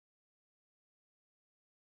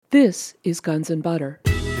This is Guns and Butter.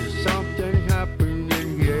 There's something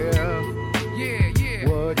happening here. Yeah, yeah.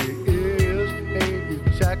 What it is ain't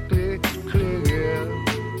exactly clear.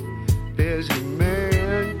 There's a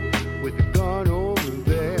man with a gun over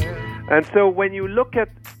there. And so when you look at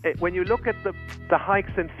the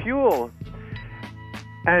hikes in fuel,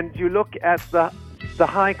 and you look at the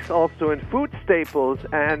hikes also in food staples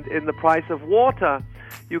and in the price of water,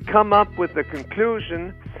 you come up with the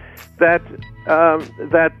conclusion that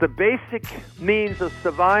the basic means of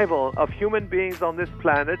survival of human beings on this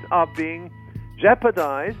planet are being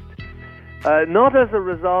jeopardized, not as a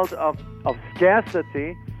result of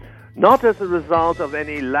scarcity, not as a result of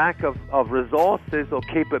any lack of resources or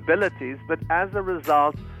capabilities, but as a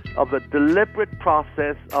result of a deliberate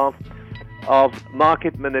process of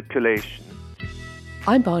market manipulation.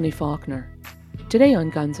 I'm Bonnie Faulkner. Today on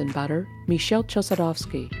Guns and Butter, Michel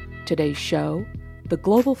Chossudovsky. Today's show, the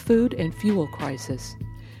global food and fuel crisis.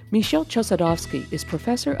 Michel Chossudovsky is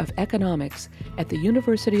professor of economics at the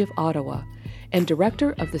University of Ottawa and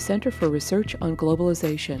director of the Center for Research on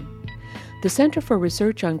Globalization. The Center for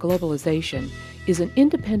Research on Globalization is an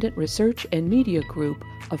independent research and media group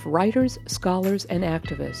of writers, scholars, and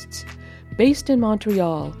activists. Based in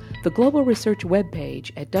Montreal, the Global Research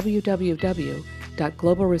webpage at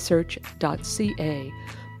www.globalresearch.ca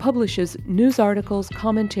publishes news articles,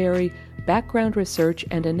 commentary, background research,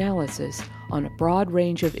 and analysis on a broad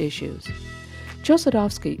range of issues.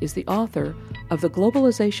 Chossudovsky is the author of The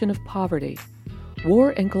Globalization of Poverty, War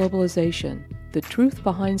and Globalization, The Truth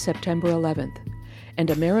Behind September 11th, and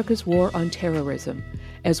America's War on Terrorism,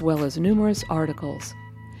 as well as numerous articles.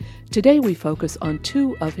 Today we focus on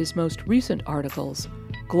two of his most recent articles,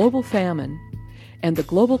 Global Famine and The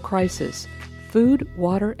Global Crisis, Food,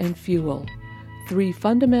 Water, and Fuel, Three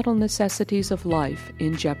Fundamental Necessities of Life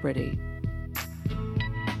in Jeopardy.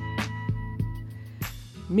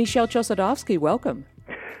 Michel Chossudovsky, welcome.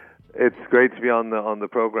 It's great to be on the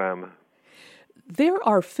program. There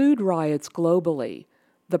are food riots globally.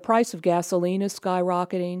 The price of gasoline is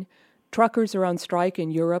skyrocketing. Truckers are on strike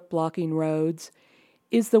in Europe, blocking roads.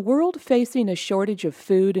 Is the world facing a shortage of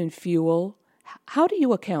food and fuel? How do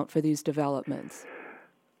you account for these developments?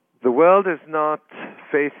 The world is not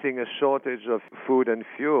facing a shortage of food and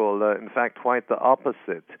fuel. In fact, quite the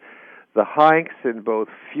opposite. The hikes in both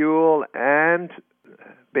fuel and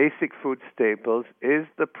basic food staples is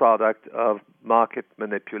the product of market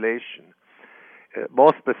manipulation.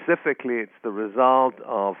 More specifically, it's the result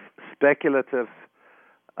of speculative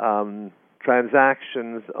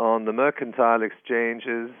transactions on the mercantile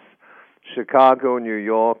exchanges, Chicago, New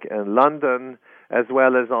York, and London, as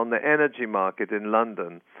well as on the energy market in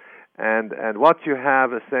London. And what you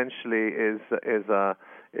have essentially is a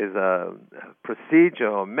procedure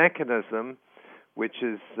or mechanism which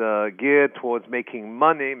is geared towards making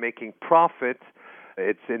money, making profit.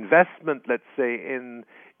 It's investment, let's say, in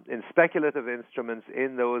speculative instruments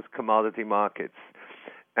in those commodity markets.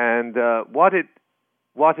 And what it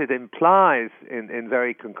implies in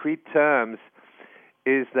very concrete terms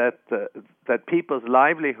is that people's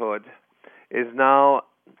livelihood is now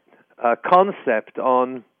a concept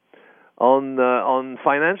on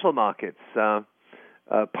financial markets.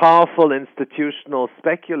 Powerful institutional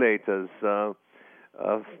speculators,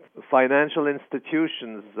 financial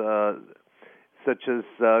institutions such as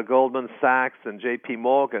Goldman Sachs and J.P.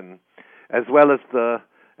 Morgan, as well as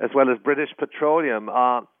British Petroleum,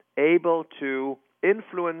 are able to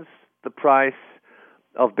influence the price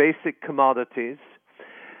of basic commodities,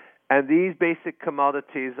 and these basic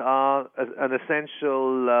commodities are an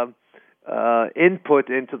essential input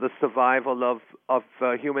into the survival of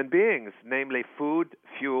human beings, namely food,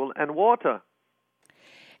 fuel, and water.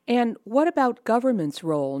 And what about government's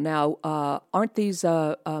role? Now, aren't these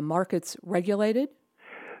markets regulated?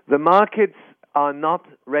 The markets are not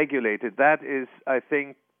regulated. That is, I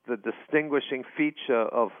think, the distinguishing feature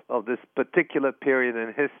of this particular period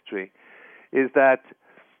in history, is that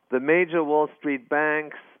the major Wall Street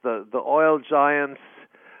banks, the oil giants,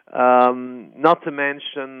 not to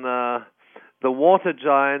mention the water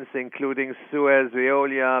giants, including Suez,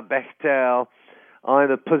 Veolia, Bechtel, are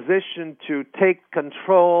in a position to take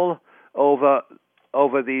control over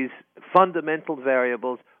these fundamental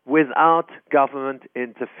variables without government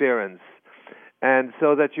interference. And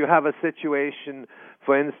so that you have a situation,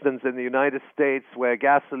 for instance, in the United States where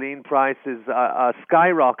gasoline prices are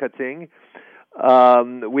skyrocketing.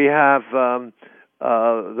 We have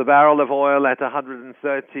the barrel of oil at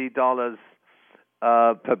 $130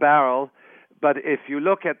 per barrel. But if you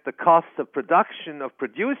look at the cost of production of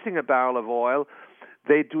producing a barrel of oil,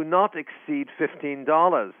 they do not exceed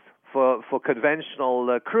 $15 for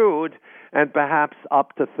conventional crude, and perhaps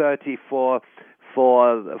up to 30 for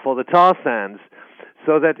the tar sands.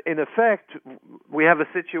 So that in effect we have a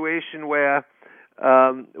situation where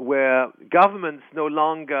governments no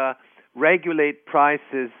longer regulate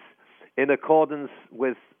prices in accordance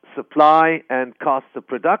with supply and cost of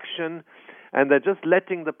production, and they're just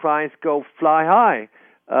letting the price go fly high,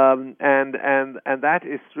 and that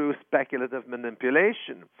is through speculative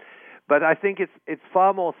manipulation. But I think it's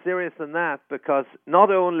far more serious than that, because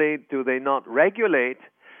not only do they not regulate,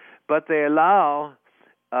 but they allow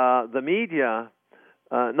the media,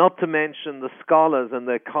 not to mention the scholars and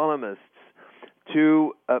the economists,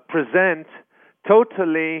 to present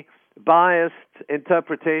totally biased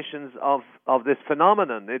interpretations of this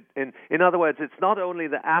phenomenon. In other words, it's not only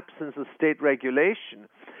the absence of state regulation,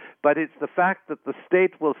 but it's the fact that the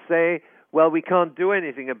state will say, well, we can't do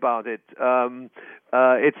anything about it.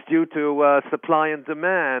 It's due to supply and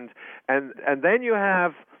demand, and then you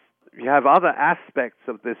have other aspects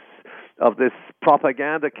of this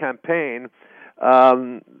propaganda campaign.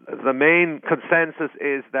 The main consensus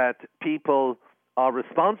is that people are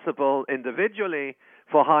responsible individually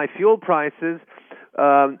for high fuel prices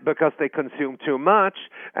because they consume too much,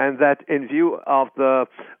 and that in view of the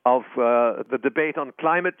debate on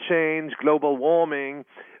climate change, global warming,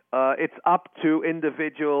 it's up to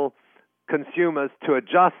individual consumers to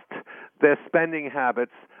adjust their spending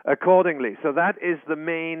habits accordingly. So that is the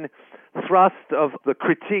main thrust of the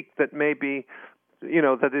critique that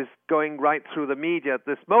that is going right through the media at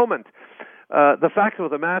this moment. The fact of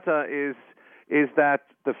the matter is that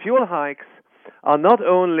the fuel hikes are not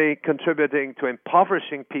only contributing to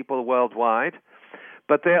impoverishing people worldwide,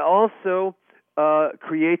 but they're also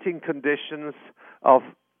creating conditions of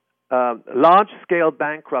large-scale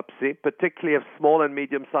bankruptcy, particularly of small and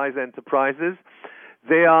medium-sized enterprises.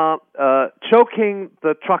 They are choking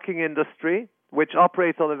the trucking industry, which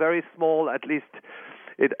operates on a very small, at least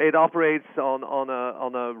it operates on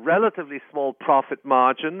a relatively small profit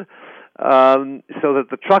margin, so that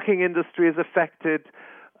the trucking industry is affected.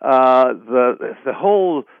 The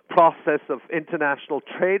whole process of international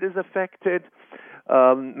trade is affected.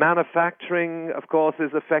 Manufacturing, of course,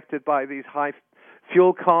 is affected by these high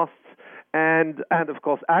fuel costs, and of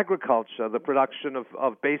course agriculture, the production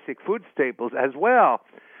of basic food staples as well.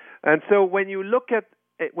 And so when you look at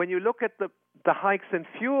the hikes in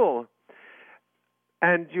fuel,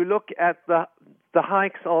 and you look at the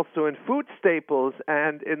hikes also in food staples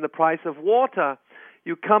and in the price of water,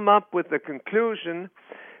 you come up with the conclusion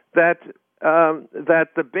that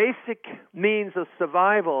the basic means of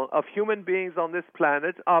survival of human beings on this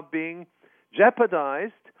planet are being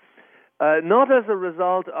jeopardized, not as a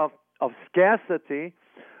result of scarcity,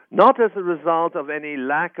 not as a result of any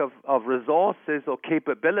lack of resources or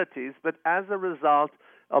capabilities, but as a result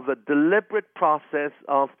of a deliberate process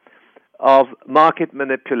of market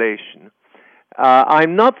manipulation.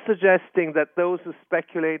 I'm not suggesting that those who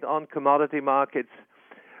speculate on commodity markets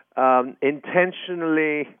are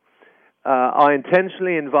intentionally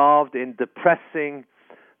involved in depressing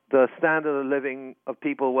the standard of living of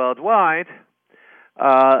people worldwide.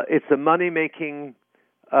 It's a money-making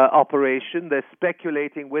operation. They're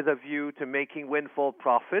speculating with a view to making windfall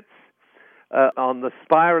profits on the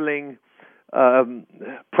spiraling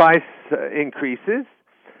price increases.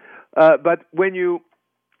 But when you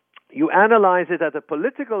analyze it at a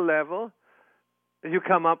political level, you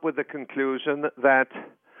come up with the conclusion that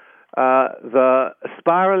the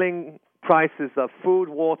spiraling prices of food,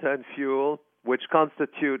 water, and fuel, which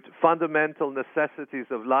constitute fundamental necessities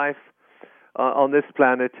of life on this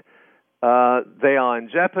planet, they are in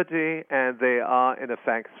jeopardy, and they are in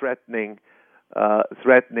effect threatening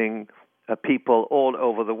people all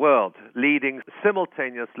over the world, leading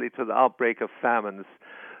simultaneously to the outbreak of famines.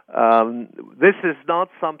 This is not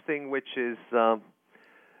something which is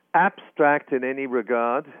abstract in any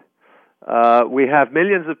regard. We have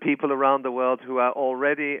millions of people around the world who are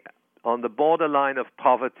already on the borderline of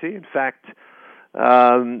poverty. In fact,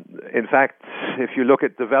 if you look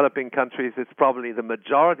at developing countries, it's probably the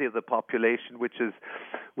majority of the population which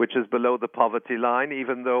is below the poverty line,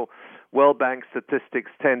 even though World Bank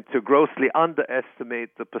statistics tend to grossly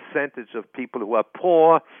underestimate the percentage of people who are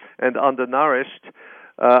poor and undernourished.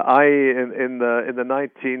 In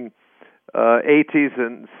the 1980s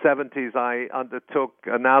and 70s, I undertook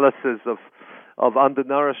analysis of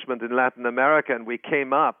undernourishment in Latin America, and we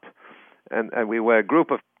came up, and we were a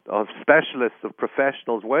group of specialists, of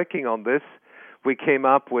professionals working on this. We came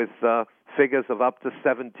up with figures of up to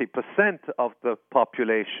 70% of the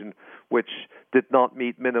population which did not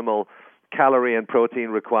meet minimal calorie and protein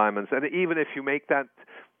requirements. And even if you make that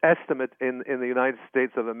estimate in the United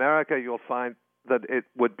States of America, you'll find that it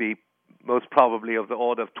would be most probably of the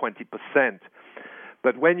order of 20%.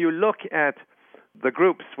 But when you look at the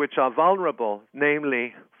groups which are vulnerable,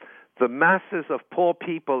 namely the masses of poor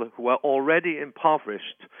people who are already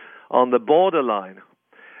impoverished on the borderline,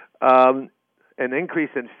 an increase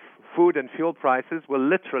in food and fuel prices will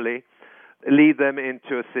literally lead them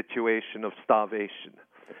into a situation of starvation.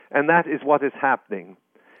 And that is what is happening.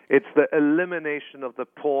 It's the elimination of the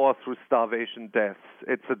poor through starvation deaths.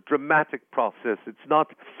 It's a dramatic process. It's not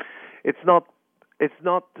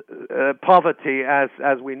poverty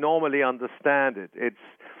as we normally understand it.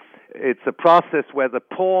 It's a process where the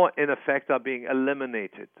poor, in effect, are being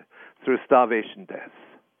eliminated through starvation deaths.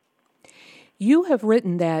 You have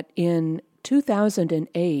written that in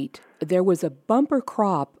 2008, there was a bumper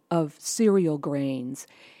crop of cereal grains.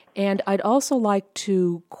 And I'd also like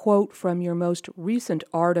to quote from your most recent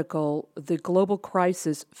article, The Global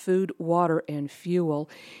Crisis, Food, Water, and Fuel.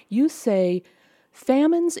 You say,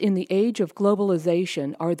 famines in the age of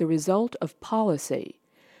globalization are the result of policy.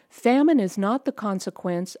 Famine is not the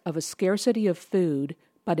consequence of a scarcity of food,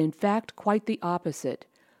 but in fact quite the opposite.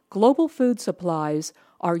 Global food supplies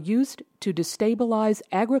are used to destabilize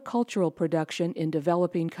agricultural production in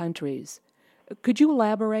developing countries. Could you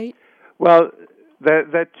elaborate? Well, there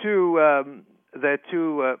are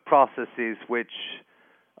two processes which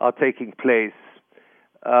are taking place.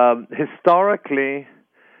 Historically,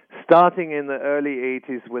 starting in the early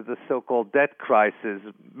 80s with the so-called debt crisis,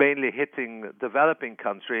 mainly hitting developing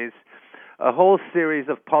countries, a whole series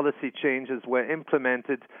of policy changes were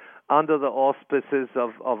implemented under the auspices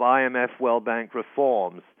of IMF World Bank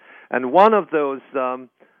reforms. And one of those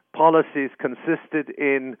policies consisted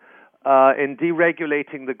in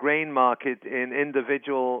deregulating the grain market in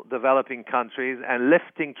individual developing countries and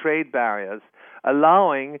lifting trade barriers,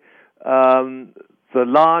 allowing the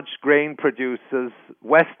large grain producers,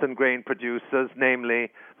 Western grain producers, namely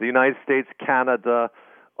the United States, Canada,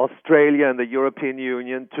 Australia, and the European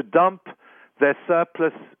Union, to dump their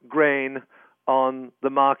surplus grain on the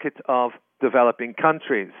market of developing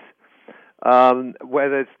countries.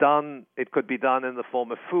 Whether it's done, it could be done in the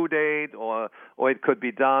form of food aid, or it could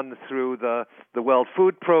be done through the World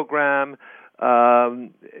Food Program. I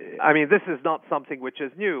mean, this is not something which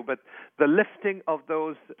is new, but the lifting of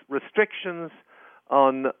those restrictions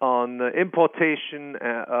on importation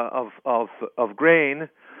of grain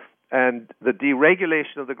and the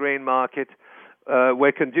deregulation of the grain market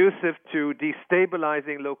were conducive to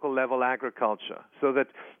destabilizing local level agriculture, so that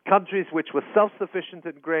countries which were self-sufficient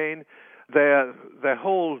in grain, their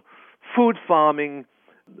whole food farming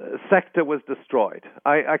sector was destroyed.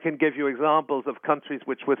 I can give you examples of countries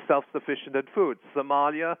which were self-sufficient in food: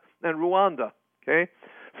 Somalia and Rwanda. Okay,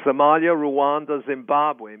 Somalia, Rwanda,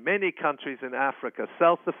 Zimbabwe, many countries in Africa,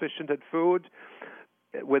 self-sufficient in food,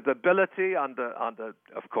 with ability under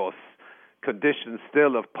of course conditions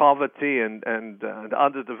still of poverty and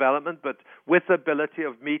underdevelopment, but with ability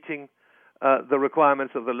of meeting the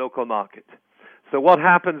requirements of the local market. So what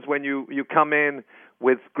happens when you come in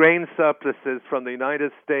with grain surpluses from the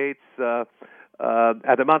United States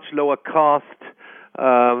at a much lower cost?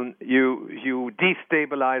 You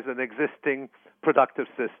destabilize an existing productive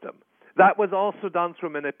system. That was also done through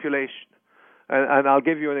manipulation. And I'll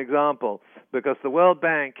give you an example, because the World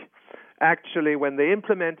Bank actually, when they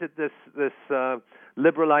implemented this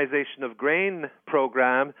liberalization of grain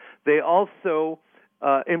program, they also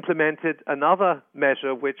implemented another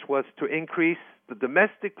measure, which was to increase the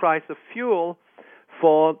domestic price of fuel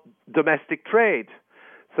for domestic trade.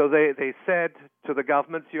 So they said to the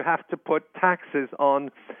governments, you have to put taxes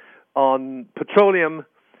on petroleum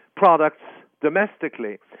products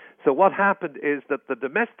domestically. So what happened is that the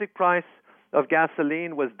domestic price of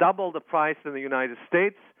gasoline was double the price in the United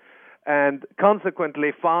States, and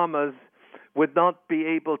consequently farmers would not be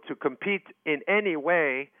able to compete in any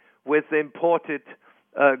way with imported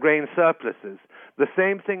grain surpluses. The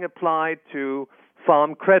same thing applied to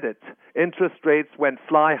farm credit. Interest rates went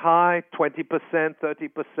fly high, 20%,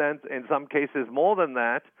 30%, in some cases more than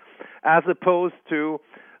that, as opposed to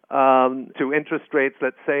interest rates,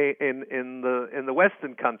 let's say, in the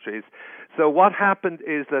Western countries. So what happened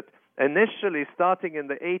is that initially, starting in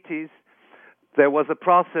the 80s, there was a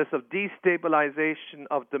process of destabilization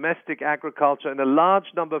of domestic agriculture in a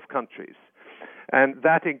large number of countries. And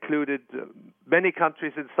that included many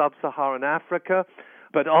countries in sub-Saharan Africa,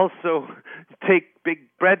 but also take big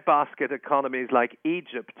breadbasket economies like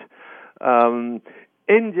Egypt.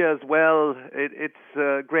 India as well,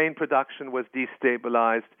 its grain production was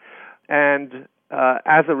destabilized. And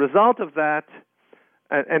as a result of that,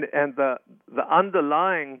 and the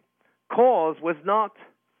underlying cause was not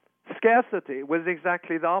scarcity. It was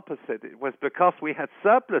exactly the opposite. It was because we had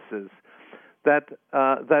surpluses that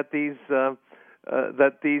these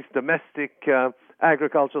domestic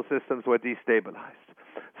agricultural systems were destabilized.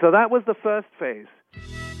 So that was the first phase.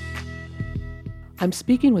 I'm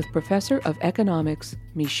speaking with Professor of Economics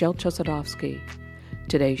Michel Chossudovsky.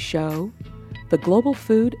 Today's show, the global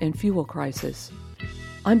food and fuel crisis.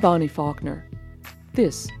 I'm Bonnie Faulkner.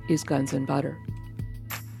 This is Guns and Butter.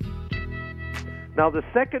 Now, the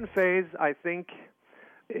second phase, I think,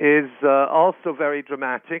 is also very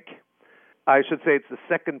dramatic. I should say it's the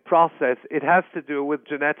second process. It has to do with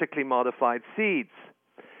genetically modified seeds.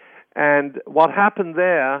 And what happened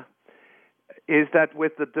there is that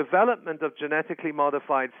with the development of genetically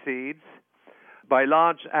modified seeds by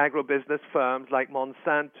large agribusiness firms like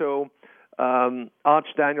Monsanto, Arch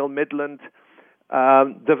Daniel Midland,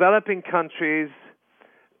 developing countries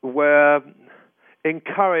were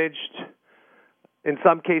encouraged, in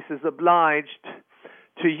some cases obliged,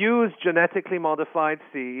 to use genetically modified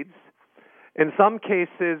seeds. In some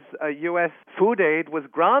cases, U.S. food aid was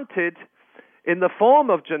granted in the form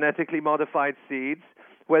of genetically modified seeds,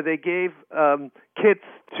 where they gave kits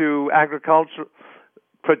to agricultural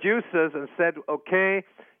producers and said, okay,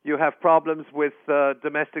 you have problems with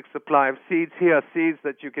domestic supply of seeds. Here are seeds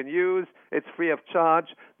that you can use. It's free of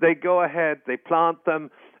charge. They go ahead, they plant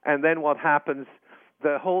them, and then what happens?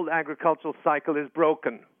 The whole agricultural cycle is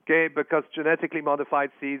broken, okay, because genetically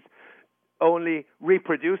modified seeds only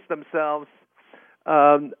reproduce themselves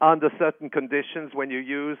under certain conditions. When you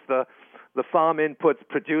use the farm inputs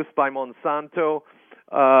produced by Monsanto,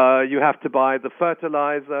 you have to buy the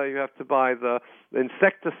fertilizer, you have to buy the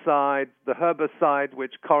insecticide, the herbicide,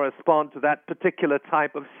 which correspond to that particular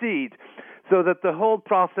type of seed. So that the whole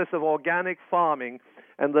process of organic farming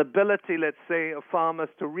and the ability, let's say, of farmers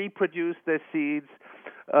to reproduce their seeds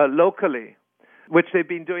locally, which they've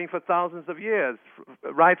been doing for thousands of years,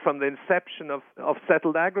 right from the inception of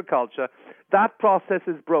settled agriculture, that process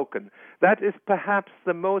is broken. That is perhaps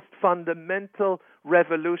the most fundamental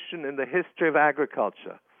revolution in the history of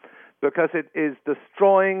agriculture, because it is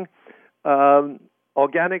destroying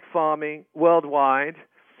organic farming worldwide,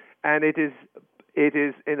 and it is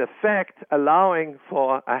in effect allowing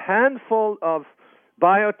for a handful of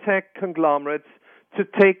biotech conglomerates to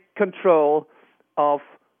take control of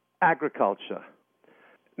agriculture.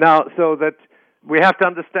 Now, so that we have to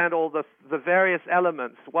understand all the various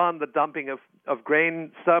elements. One, the dumping of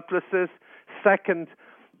grain surpluses. Second,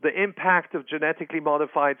 the impact of genetically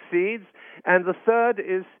modified seeds. And the third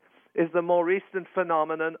is the more recent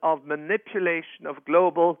phenomenon of manipulation of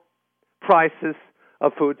global prices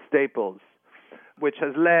of food staples, which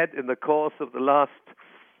has led in the course of the last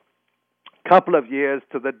couple of years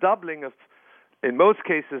to the doubling of, in most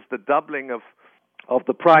cases, the doubling of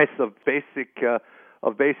the price of basic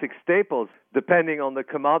staples, depending on the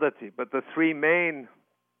commodity. But the three main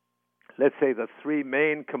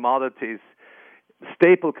commodities,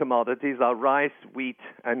 staple commodities, are rice, wheat,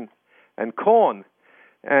 and corn.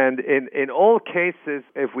 And in all cases,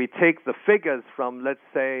 if we take the figures from, let's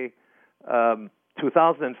say,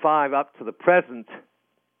 2005 up to the present,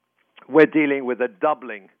 we're dealing with a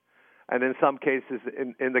doubling. And in some cases,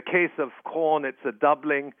 in the case of corn, it's a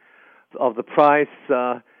doubling of the price.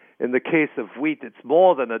 In the case of wheat, it's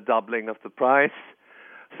more than a doubling of the price.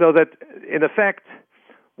 So that, in effect,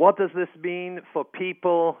 what does this mean for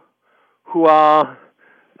people who are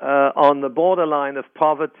on the borderline of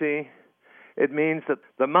poverty? It means that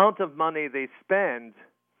the amount of money they spend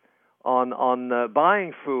on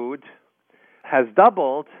buying food has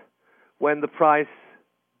doubled when the price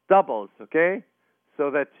doubles, okay?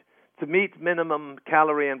 So that to meet minimum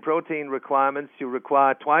calorie and protein requirements, you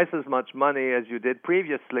require twice as much money as you did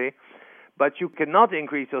previously, but you cannot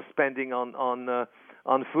increase your spending on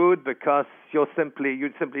food because you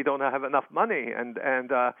simply don't have enough money. And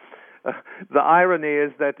the irony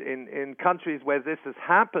is that in countries where this has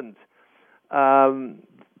happened,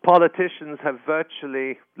 politicians have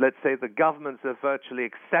virtually, let's say the governments have virtually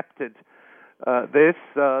accepted this.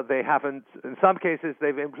 They haven't, in some cases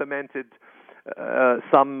they've implemented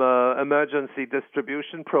some emergency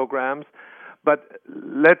distribution programs. But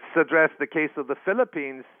let's address the case of the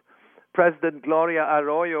Philippines. President Gloria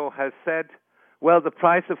Arroyo has said, well, the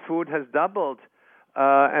price of food has doubled.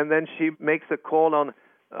 And then she makes a call on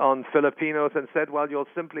Filipinos and said, well, you'll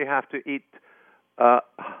simply have to eat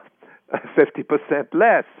 50%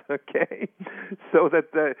 less, okay? So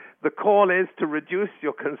that the call is to reduce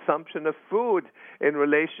your consumption of food in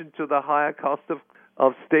relation to the higher cost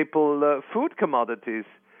of staple food commodities,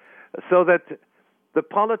 so that the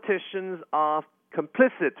politicians are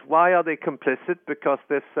complicit. Why are they complicit? Because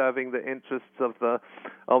they're serving the interests of the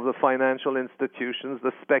financial institutions,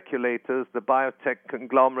 the speculators, the biotech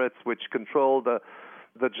conglomerates which control the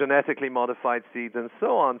genetically modified seeds and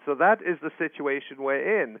so on. So that is the situation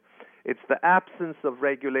we're in. It's the absence of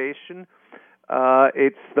regulation.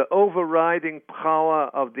 It's the overriding power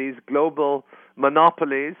of these global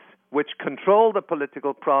monopolies which control the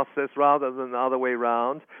political process rather than the other way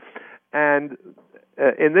around. And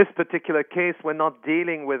in this particular case, we're not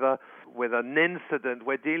dealing with an incident.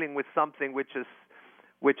 We're dealing with something which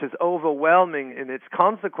is overwhelming in its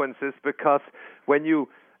consequences, because when you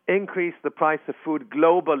increase the price of food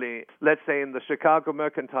globally, let's say in the Chicago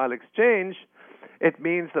Mercantile Exchange, it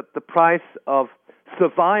means that the price of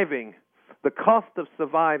surviving, the cost of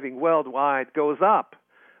surviving worldwide goes up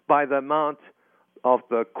by the amount of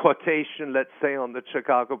the quotation, let's say, on the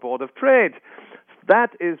Chicago Board of Trade.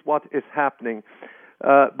 That is what is happening.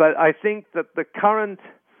 But I think that the current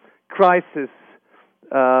crisis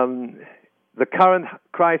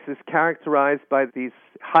characterized by these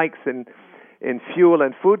hikes in fuel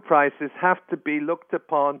and food prices have to be looked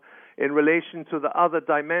upon in relation to the other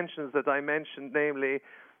dimensions that I mentioned, namely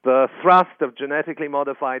the thrust of genetically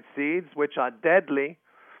modified seeds, which are deadly.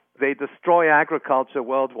 They destroy agriculture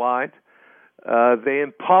worldwide. They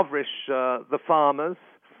impoverish the farmers.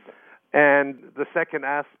 And the second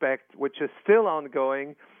aspect, which is still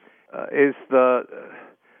ongoing, is the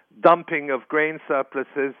dumping of grain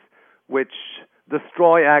surpluses, which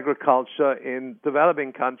destroy agriculture in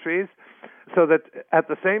developing countries, so that at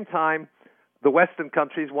the same time, the Western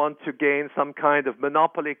countries want to gain some kind of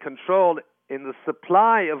monopoly control in the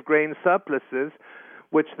supply of grain surpluses,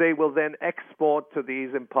 which they will then export to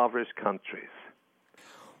these impoverished countries.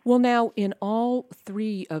 Well, now, in all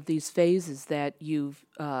three of these phases that you've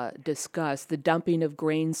discussed, the dumping of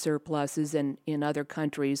grain surpluses in other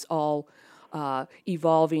countries, all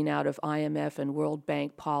evolving out of IMF and World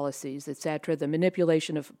Bank policies, etc., the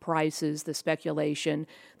manipulation of prices, the speculation,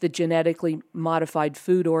 the genetically modified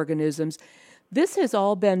food organisms, this has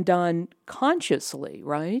all been done consciously,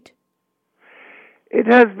 right? It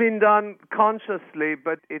has been done consciously,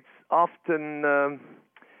 but it's often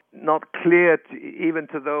not clear even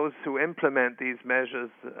to those who implement these measures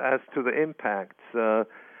as to the impacts.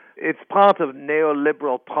 It's part of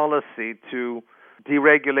neoliberal policy to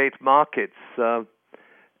deregulate markets.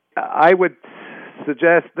 I would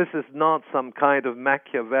suggest this is not some kind of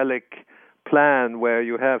Machiavellic plan where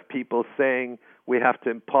you have people saying we have to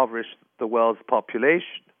impoverish the world's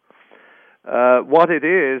population. What it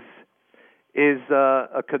is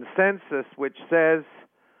a consensus which says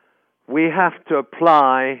we have to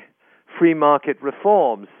apply free market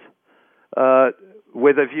reforms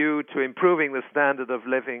with a view to improving the standard of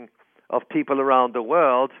living of people around the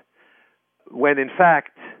world, when in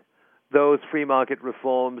fact those free market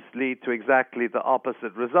reforms lead to exactly the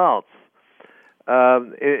opposite results.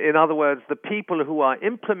 In other words, the people who are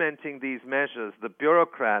implementing these measures, the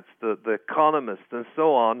bureaucrats, the economists, and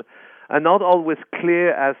so on, are not always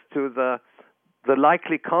clear as to the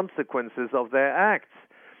likely consequences of their acts.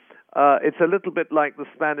 It's a little bit like the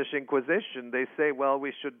Spanish Inquisition. They say, well,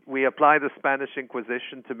 we apply the Spanish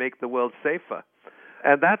Inquisition to make the world safer.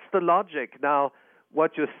 And that's the logic. Now,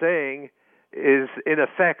 what you're saying is, in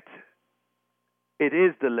effect, it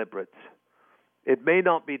is deliberate. It may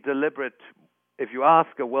not be deliberate. If you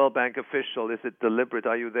ask a World Bank official, is it deliberate?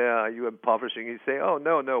 Are you there? Are you impoverishing? You say, oh,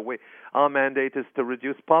 no. Our mandate is to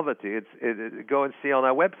reduce poverty. Go and see on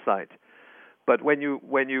our website. But when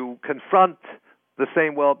you confront the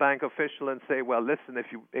same World Bank official and say, well, listen,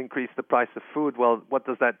 if you increase the price of food, well, what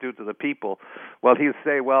does that do to the people? Well, he'll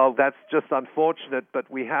say, well, that's just unfortunate, but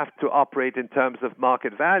we have to operate in terms of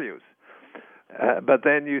market values. But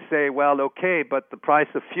then you say, well, okay, but the price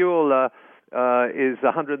of fuel is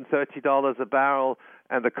 $130 a barrel,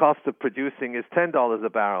 and the cost of producing is $10 a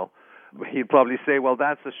barrel. He'd probably say, well,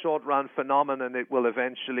 that's a short-run phenomenon. It will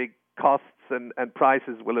eventually, costs and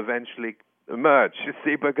prices will eventually emerge, you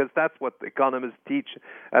see, because that's what the economists teach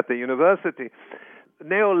at the university.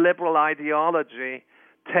 Neoliberal ideology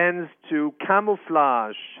tends to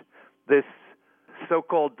camouflage this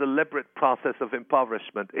so-called deliberate process of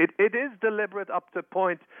impoverishment. It is deliberate up to a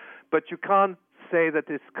point, but you can't say that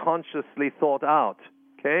it's consciously thought out,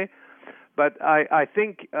 okay? But I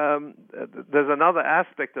think there's another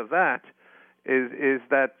aspect of that, is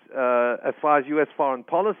that as far as U.S. foreign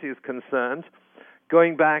policy is concerned,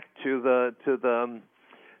 going back to the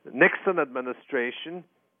Nixon administration,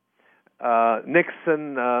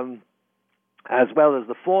 Nixon as well as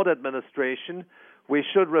the Ford administration, we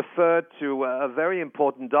should refer to a very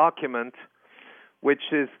important document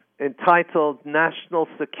which is entitled National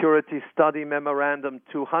Security Study Memorandum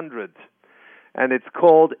 200, and it's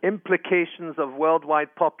called Implications of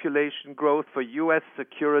Worldwide Population Growth for U.S.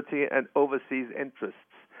 Security and Overseas Interests.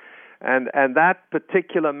 And that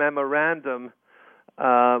particular memorandum,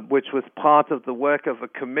 which was part of the work of a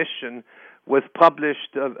commission, was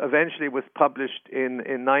published, eventually was published in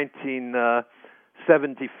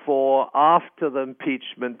 1974 after the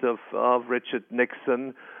impeachment of Richard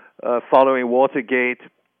Nixon following Watergate.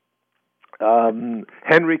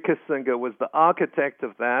 Henry Kissinger was the architect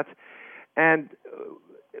of that. And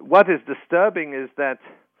what is disturbing is that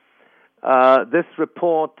this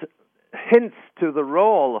report hints to the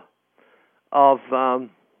role of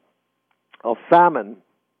famine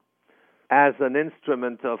as an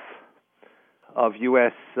instrument of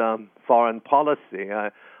U.S. foreign policy.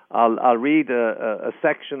 I'll read a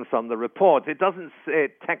section from the report. It doesn't say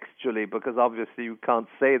it textually because obviously you can't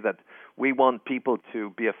say that we want people to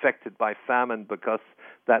be affected by famine because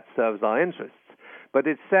that serves our interests. But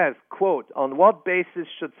it says, quote, on what basis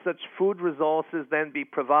should such food resources then be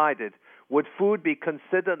provided? Would food be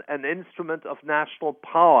considered an instrument of national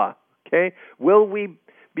power? Okay? Will we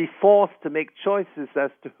be forced to make choices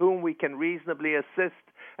as to whom we can reasonably assist?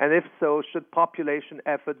 And if so, should population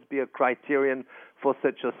efforts be a criterion for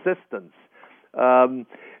such assistance?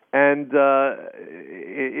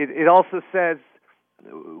 It also says,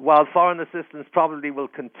 while foreign assistance probably will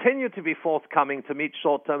continue to be forthcoming to meet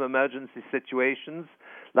short-term emergency situations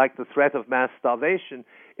like the threat of mass starvation,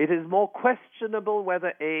 it is more questionable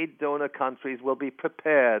whether aid donor countries will be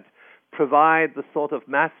prepared provide the sort of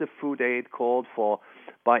massive food aid called for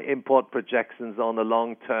by import projections on a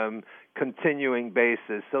long-term continuing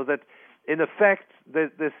basis. So that, in effect,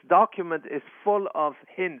 this document is full of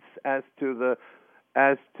hints as to the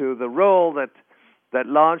role that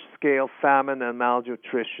large-scale famine and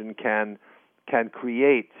malnutrition can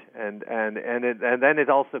create, and then it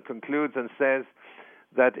also concludes and says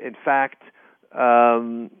that in fact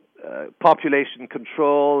population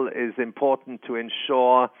control is important to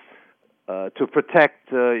ensure to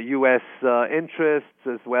protect U.S. interests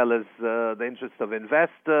as well as the interests of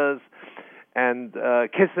investors. And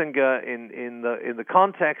Kissinger, in the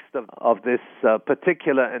context of this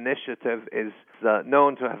particular initiative, is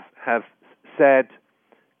known to have said,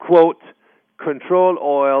 quote, control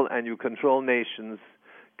oil and you control nations,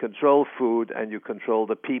 control food and you control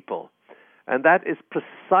the people. And that is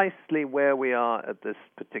precisely where we are at this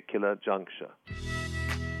particular juncture.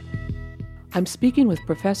 I'm speaking with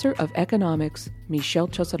Professor of Economics, Michel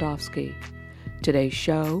Chossudovsky. Today's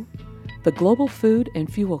show, the global food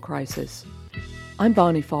and fuel crisis. I'm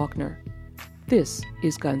Bonnie Faulkner. This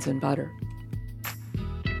is Guns and Butter.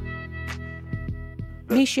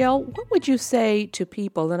 Michel, what would you say to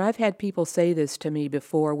people, and I've had people say this to me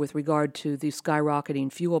before with regard to the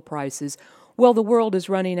skyrocketing fuel prices, well, the world is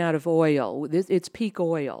running out of oil. It's peak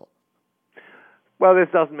oil. Well, this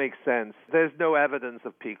doesn't make sense. There's no evidence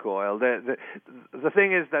of peak oil. The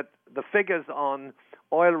thing is that the figures on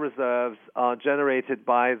oil reserves are generated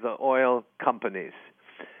by the oil companies.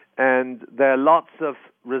 And there are lots of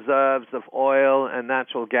reserves of oil and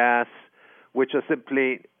natural gas which are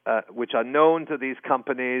simply which are known to these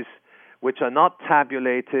companies, which are not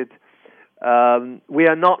tabulated. We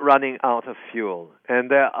are not running out of fuel,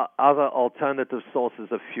 and there are other alternative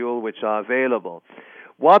sources of fuel which are available.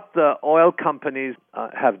 What the oil companies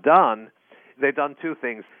have done, they've done two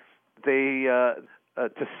things. They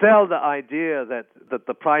to sell the idea that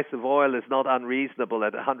the price of oil is not unreasonable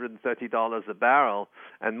at $130 a barrel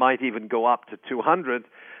and might even go up to $200,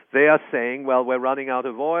 they are saying, well, we're running out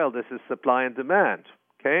of oil. This is supply and demand.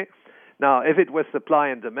 Okay? Now, if it was supply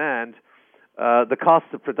and demand, the cost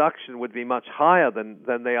of production would be much higher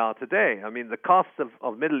than they are today. I mean, the cost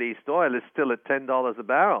of Middle East oil is still at $10 a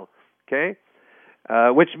barrel. Okay?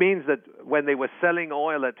 Which means that when they were selling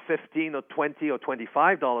oil at $15 or $20 or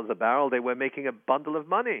 $25 a barrel, they were making a bundle of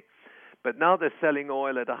money. But now they're selling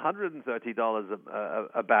oil at $130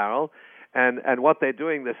 a barrel, and what they're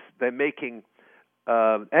doing, they're making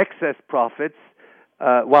excess profits,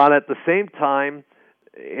 while at the same time,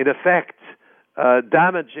 in effect,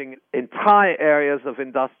 damaging entire areas of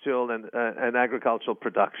industrial and agricultural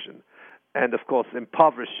production, and of course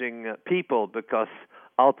impoverishing people, because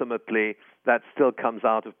ultimately that still comes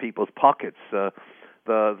out of people's pockets, the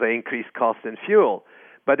increased cost in fuel.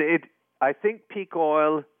 But I think peak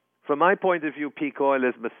oil, from my point of view, peak oil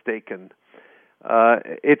is mistaken.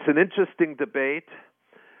 It's an interesting debate.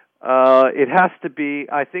 It has to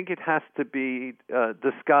be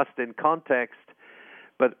discussed in context.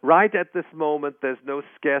 But right at this moment, there's no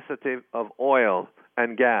scarcity of oil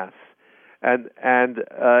and gas, and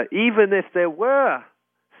even if there were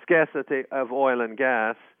scarcity of oil and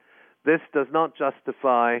gas, this does not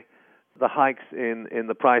justify the hikes in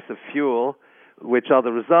the price of fuel, which are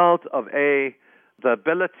the result of the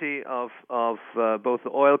ability of both the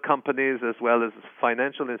oil companies as well as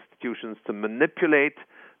financial institutions to manipulate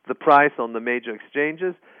the price on the major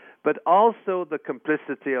exchanges, but also the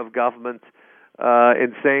complicity of government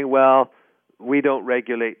in saying, well, we don't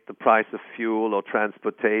regulate the price of fuel or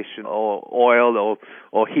transportation or oil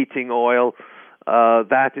or heating oil.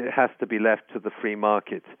 That has to be left to the free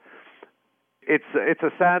market. It's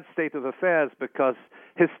a sad state of affairs because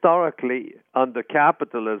historically, under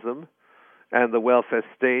capitalism and the welfare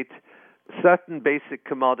state, certain basic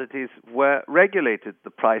commodities were regulated.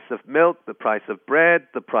 The price of milk, the price of bread,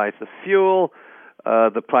 the price of fuel,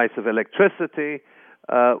 the price of electricity.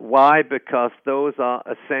 Why? Because those are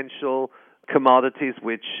essential commodities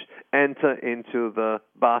which enter into the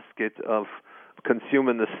basket of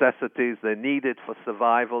consumer necessities. They're needed for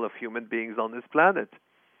survival of human beings on this planet.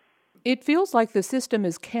 It feels like the system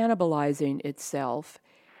is cannibalizing itself.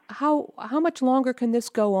 How much longer can this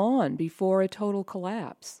go on before a total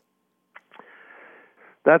collapse?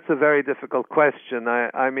 That's a very difficult question.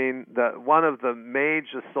 I mean, one of the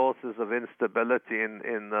major sources of instability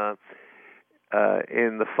in the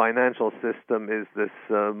financial system is this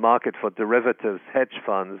market for derivatives, hedge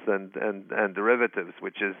funds, and derivatives,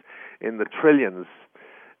 which is in the trillions.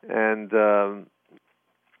 And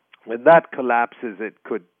when that collapses, it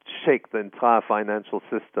could shake the entire financial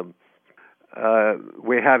system.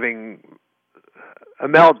 We're having a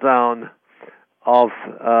meltdown of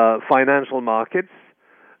financial markets,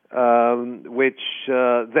 which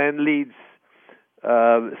then leads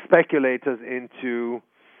speculators into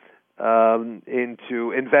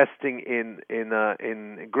investing in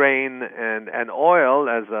grain and oil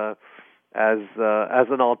as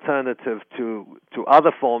an alternative to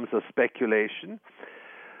other forms of speculation.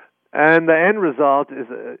 And the end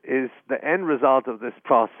result of this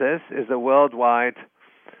process is a worldwide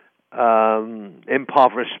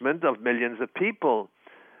impoverishment of millions of people.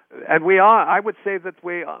 And I would say that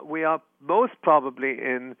we are most probably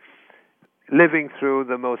living through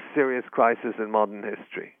the most serious crisis in modern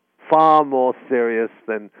history. Far more serious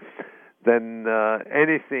than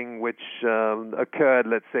anything which occurred,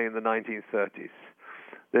 let's say, in the 1930s.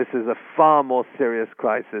 This is a far more serious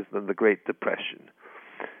crisis than the Great Depression.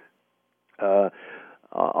 On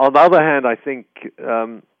the other hand, I think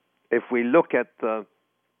if we look at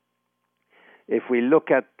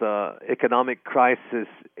the economic crisis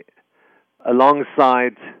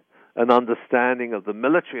alongside an understanding of the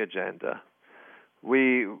military agenda,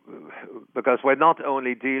 because we're not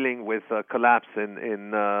only dealing with a collapse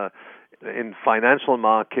in financial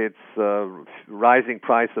markets, rising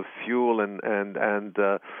price of fuel and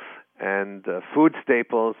food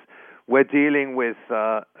staples, we're dealing with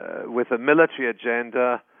a military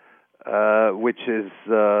agenda which is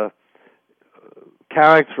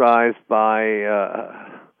characterized by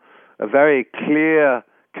a very clear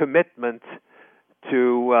commitment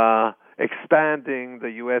to expanding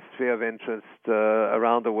the U.S. sphere of interest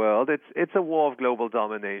around the world. It's a war of global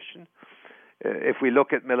domination. If we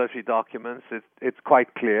look at military documents, it's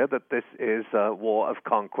quite clear that this is a war of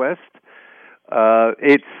conquest.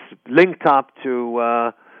 It's linked up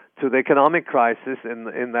to the economic crisis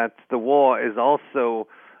in that the war is also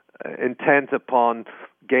intent upon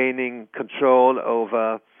gaining control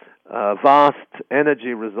over vast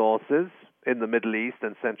energy resources in the Middle East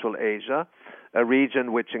and Central Asia, a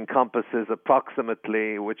region which includes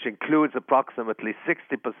approximately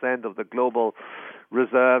 60% of the global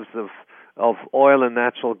reserves of oil and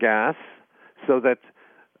natural gas, so that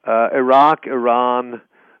Iraq, Iran,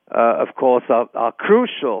 of course, are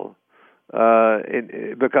crucial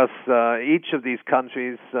because each of these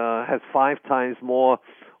countries has 5 times more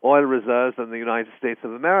oil reserves than the United States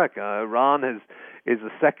of America. Iran is the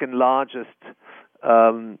second largest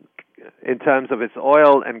in terms of its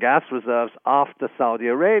oil and gas reserves after Saudi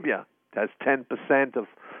Arabia. It has 10%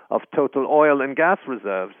 of total oil and gas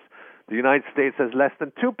reserves. The United States has less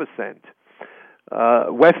than 2%.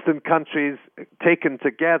 Western countries taken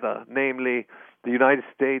together, namely the United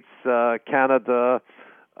States, Canada,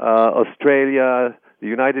 Australia, the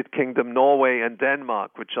United Kingdom, Norway, and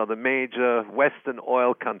Denmark, which are the major Western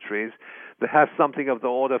oil countries, that have something of the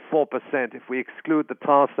order of 4%. If we exclude the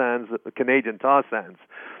tar sands, the Canadian tar sands,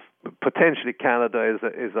 potentially Canada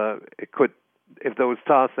could, if those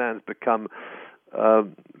tar sands become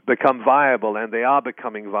viable, and they are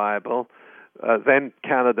becoming viable, then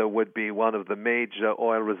Canada would be one of the major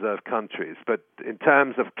oil reserve countries. But in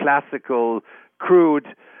terms of classical crude,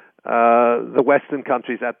 the Western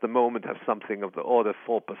countries at the moment have something of the order of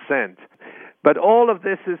 4%. But all of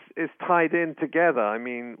this is tied in together. I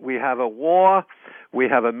mean, we have a war, we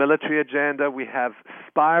have a military agenda, we have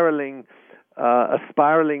a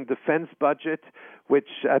spiraling defense budget, which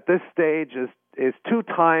at this stage is 2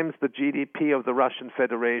 times the GDP of the Russian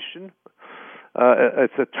Federation.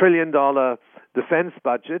 It's $1 trillion defense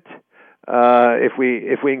budget. If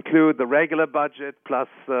we include the regular budget plus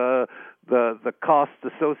the costs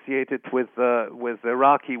associated with the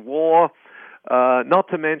Iraqi war, not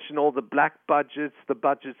to mention all the black budgets, the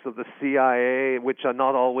budgets of the CIA, which are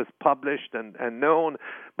not always published and known,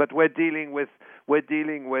 but we're dealing with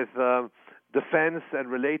defense and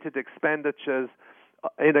related expenditures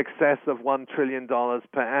in excess of $1 trillion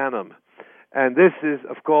per annum. And this is,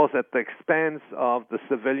 of course, at the expense of the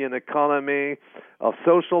civilian economy, of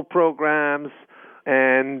social programs,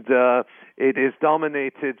 and it is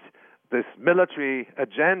dominated, this military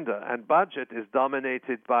agenda and budget is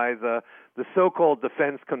dominated by the so-called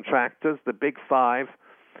defense contractors, the Big Five,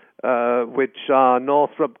 which are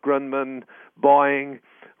Northrop Grumman, Boeing,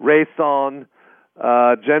 Raytheon,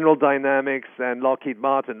 General Dynamics, and Lockheed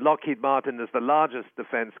Martin. Lockheed Martin is the largest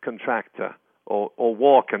defense contractor or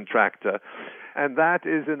war contractor, and that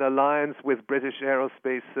is in alliance with British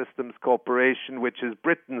Aerospace Systems Corporation, which is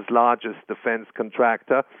Britain's largest defense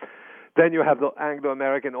contractor. Then you have the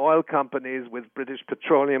Anglo-American oil companies with British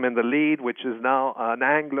Petroleum in the lead, which is now an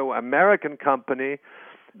Anglo-American company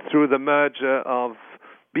through the merger of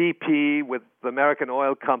BP with the American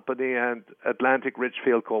Oil Company and Atlantic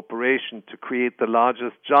Richfield Corporation to create the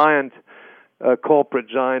largest corporate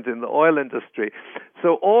giant in the oil industry.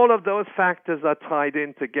 So all of those factors are tied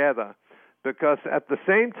in together, because at the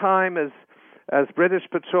same time as British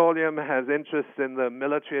Petroleum has interests in the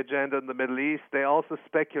military agenda in the Middle East, they're also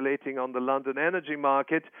speculating on the London energy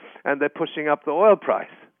market, and they're pushing up the oil price.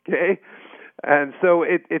 Okay, and so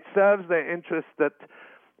it serves their interest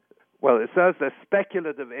it serves their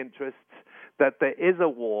speculative interests that there is a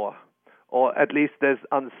war, or at least there's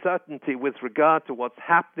uncertainty with regard to what's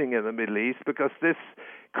happening in the Middle East, because this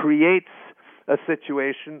creates a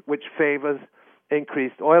situation which favors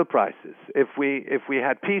increased oil prices. If we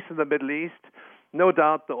had peace in the Middle East, no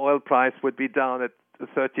doubt the oil price would be down at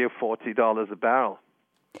 $30 or $40 a barrel.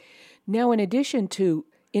 Now, in addition to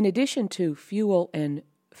fuel and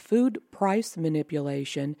food price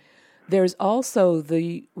manipulation, there's also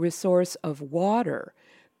the resource of water.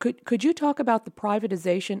 Could you talk about the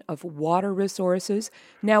privatization of water resources?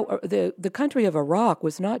 Now, the country of Iraq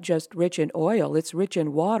was not just rich in oil; it's rich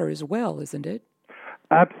in water as well, isn't it?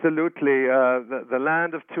 Absolutely. The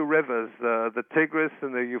land of 2 rivers, the Tigris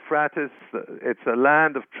and the Euphrates, it's a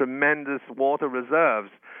land of tremendous water reserves,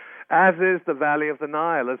 as is the Valley of the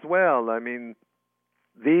Nile as well. I mean,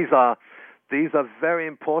 these are very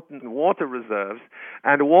important water reserves,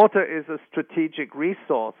 and water is a strategic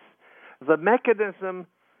resource. The mechanism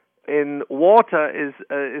in water is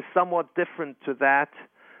somewhat different to that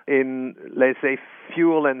in, let's say,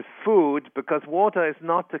 fuel and food, because water is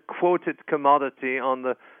not a quoted commodity on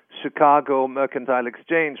the Chicago Mercantile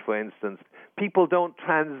Exchange, for instance. People don't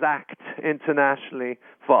transact internationally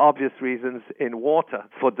for obvious reasons in water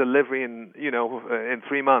for delivery in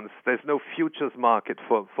 3 months. There's no futures market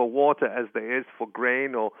for water as there is for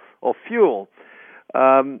grain or fuel.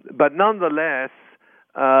 But nonetheless,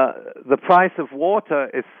 the price of water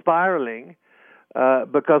is spiraling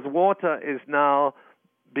because water is now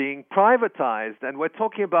being privatized, and we're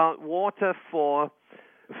talking about water for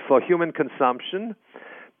human consumption,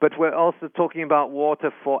 but we're also talking about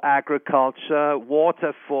water for agriculture,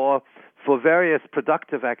 water for various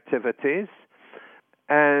productive activities,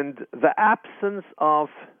 and the absence of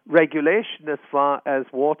regulation as far as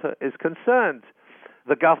water is concerned.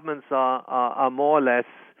 The governments are more or less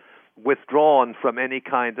withdrawn from any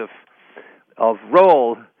kind of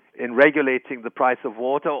role in regulating the price of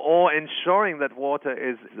water or ensuring that water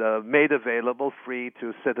is made available free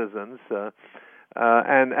to citizens.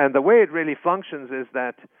 And the way it really functions is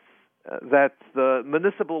that the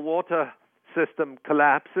municipal water system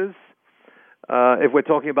collapses, if we're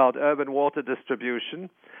talking about urban water distribution,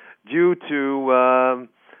 due to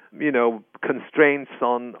constraints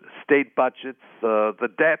on state budgets, the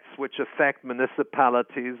debts which affect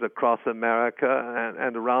municipalities across America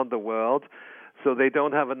and around the world. So they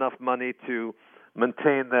don't have enough money to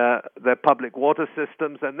maintain their public water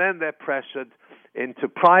systems, and then they're pressured into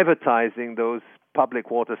privatizing those public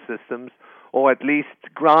water systems, or at least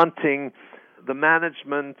granting the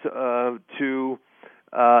management to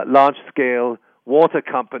large-scale water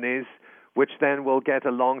companies, which then will get a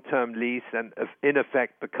long-term lease and, in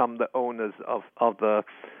effect, become the owners of the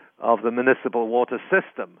municipal water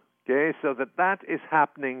system. Okay, so that is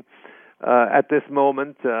happening at this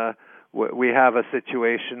moment. we have a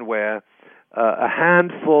situation where a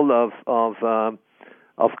handful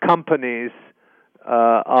of companies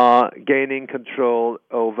are gaining control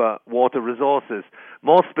over water resources.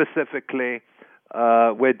 More specifically,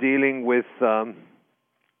 we're dealing with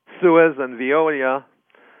Suez and Veolia,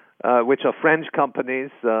 which are French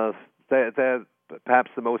companies. They're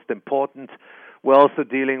perhaps the most important. We're also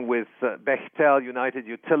dealing with Bechtel, United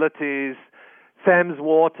Utilities, Thames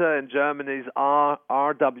Water, and Germany's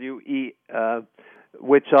RWE,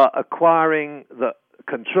 which are acquiring the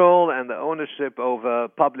control and the ownership over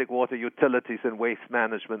public water utilities and waste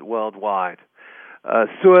management worldwide.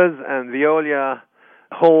 Suez and Veolia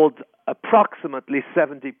hold approximately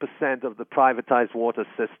 70% of the privatized water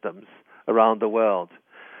systems around the world.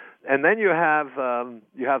 And then you have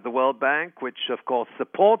the World Bank, which of course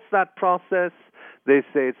supports that process. They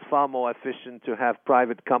say it's far more efficient to have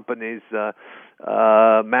private companies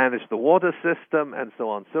manage the water system and so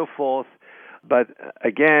on and so forth. But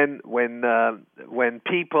again, when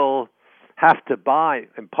people have to buy,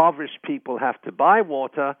 impoverished people have to buy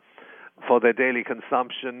water for their daily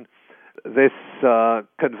consumption, this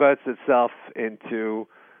converts itself into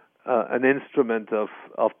an instrument of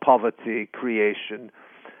poverty creation,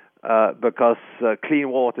 because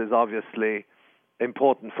clean water is obviously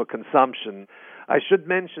important for consumption. I should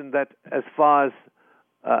mention that as far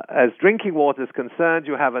as drinking water is concerned,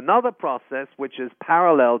 you have another process which is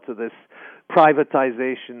parallel to this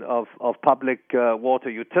privatization of public water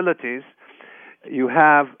utilities. You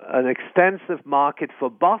have an extensive market for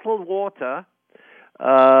bottled water,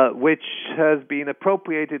 which has been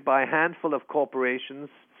appropriated by a handful of corporations,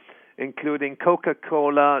 including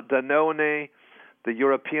Coca-Cola, Danone, the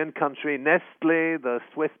European country Nestle, the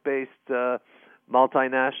Swiss-based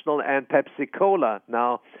multinational, and Pepsi-Cola.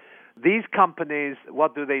 Now, these companies,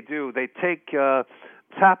 what do? They take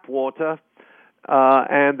tap water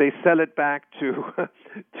and they sell it back to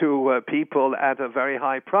people at a very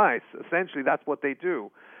high price. Essentially, that's what they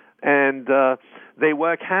do. And they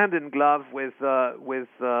work hand in glove with the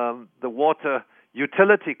water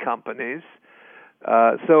utility companies.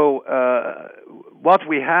 So what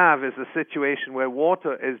we have is a situation where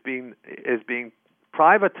water is being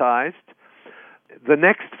privatized. The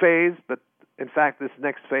next phase, but in fact this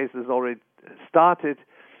next phase has already started,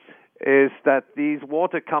 is that these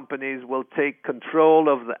water companies will take control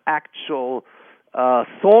of the actual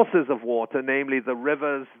sources of water, namely the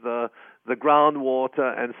rivers, the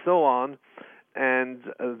groundwater, and so on. And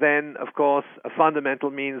then, of course, a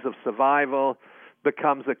fundamental means of survival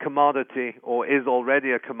becomes a commodity, or is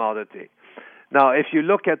already a commodity. Now, if you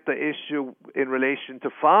look at the issue in relation to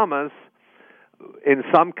farmers, in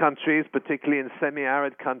some countries, particularly in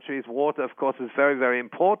semi-arid countries, water, of course, is very, very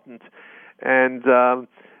important. And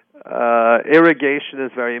irrigation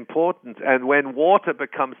is very important. And when water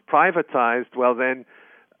becomes privatized, well, then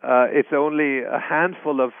it's only a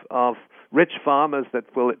handful of rich farmers that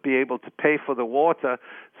will be able to pay for the water,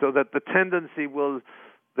 so that the tendency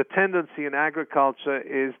in agriculture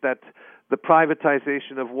is that the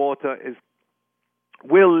privatization of water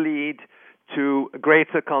will lead to a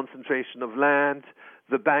greater concentration of land,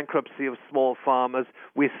 the bankruptcy of small farmers.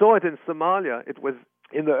 We saw it in Somalia. It was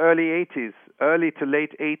in the early to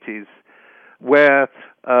late 80s, where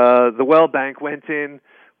the World Bank went in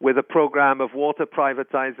with a program of water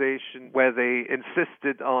privatization, where they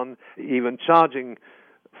insisted on even charging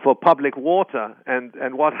for public water. And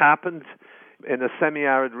what happened in a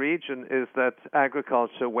semi-arid region is that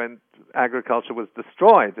agriculture was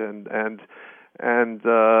destroyed, and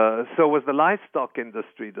so was the livestock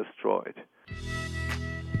industry destroyed.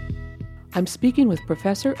 I'm speaking with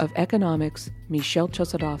Professor of Economics Michel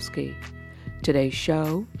Chossudovsky. Today's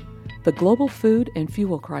show, the global food and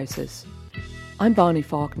fuel crisis. I'm Bonnie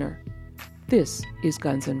Faulkner. This is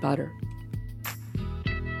Guns and Butter.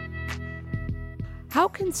 How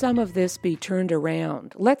can some of this be turned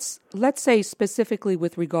around? Let's say specifically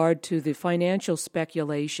with regard to the financial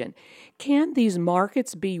speculation. Can these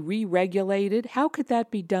markets be re-regulated? How could that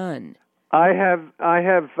be done? I have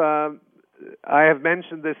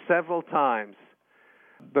mentioned this several times,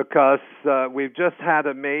 because we've just had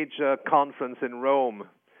a major conference in Rome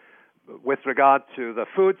with regard to the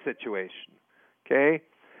food situation. Okay,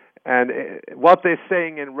 and what they're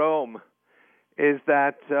saying in Rome is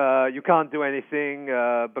that you can't do anything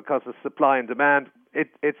because of supply and demand.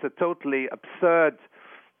 It's a totally absurd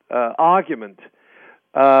argument.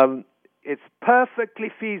 It's perfectly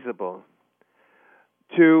feasible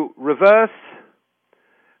to reverse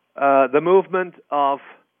the movement of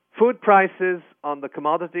food prices on the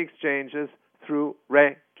commodity exchanges through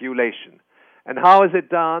regulation. And how is it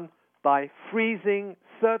done? By freezing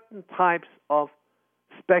certain types of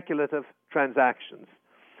speculative transactions.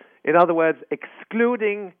 In other words,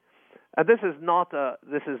 excluding, and this is not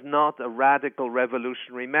a radical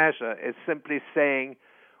revolutionary measure. It's simply saying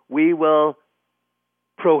we will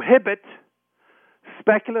prohibit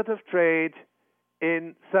speculative trade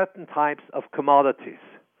in certain types of commodities,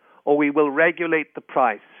 or we will regulate the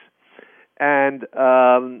price, and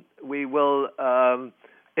we will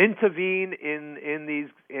intervene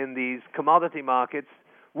in these commodity markets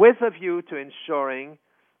with a view to ensuring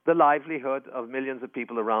the livelihood of millions of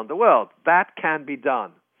people around the world. That can be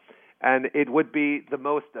done, and it would be the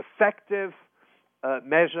most effective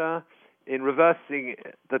measure in reversing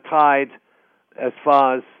the tide as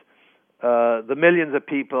far as the millions of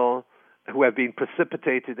people who have been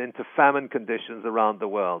precipitated into famine conditions around the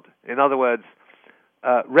world. In other words,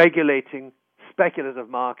 regulating speculative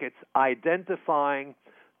markets, identifying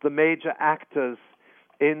the major actors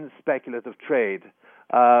in speculative trade.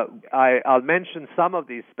 I'll mention some of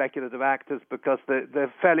these speculative actors because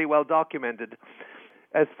they're fairly well documented.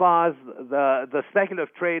 As far as the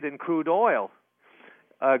speculative trade in crude oil,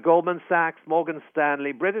 Goldman Sachs, Morgan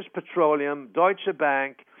Stanley, British Petroleum, Deutsche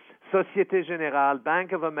Bank, Societe Generale,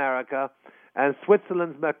 Bank of America, and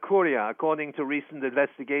Switzerland's Mercuria, according to recent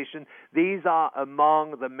investigation, these are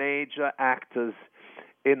among the major actors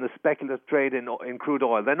in the speculative trade in crude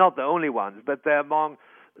oil. They're not the only ones, but they're among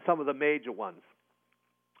some of the major ones.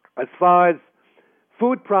 As far as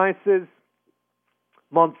food prices,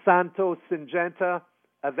 Monsanto, Syngenta,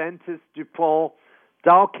 Aventis, DuPont,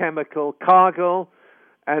 Dow Chemical, Cargill,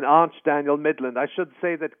 and Arch Daniel Midland. I should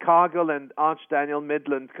say that Cargill and Arch Daniel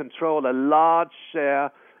Midland control a large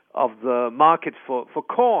share of the market for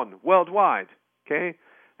corn worldwide. Okay,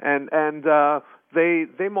 and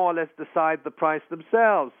they more or less decide the price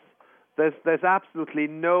themselves. There's absolutely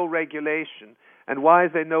no regulation. And why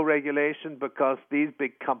is there no regulation? Because these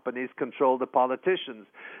big companies control the politicians.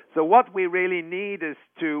 So what we really need is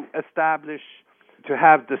to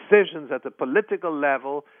have decisions at the political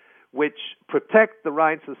level which protect the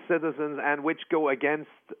rights of citizens and which go against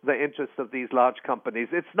the interests of these large companies.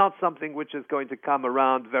 It's not something which is going to come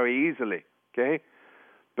around very easily, okay?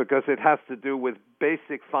 Because it has to do with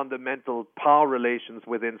basic fundamental power relations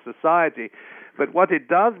within society. But what it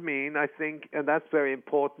does mean, I think, and that's very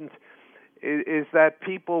important, is that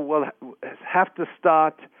people will have to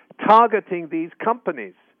start targeting these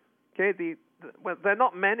companies. Okay, well, there are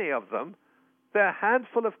not many of them. There are a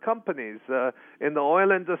handful of companies in the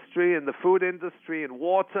oil industry, in the food industry, in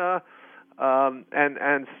water,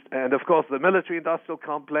 and of course the military-industrial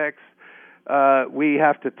complex. We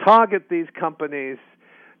have to target these companies,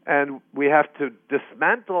 and we have to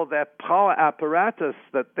dismantle their power apparatus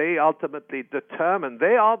that they ultimately determine.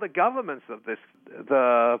 They are the governments of this.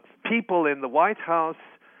 The people in the White House,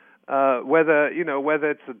 whether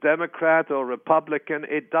it's a Democrat or Republican,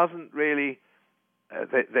 it doesn't really.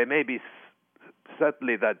 There may be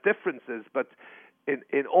certainly there are differences, but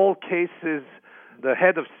in all cases, the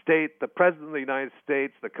head of state, the president of the United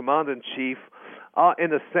States, the commander-in-chief, are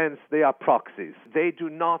in a sense they are proxies. They do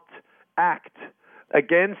not act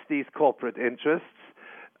against these corporate interests.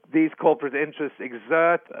 These corporate interests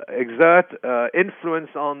exert influence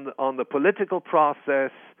on the political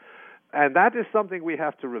process, and that is something we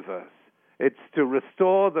have to reverse. It's to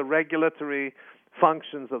restore the regulatory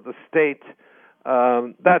functions of the state.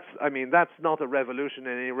 That's not a revolution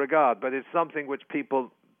in any regard, but it's something which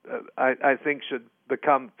people, I think, should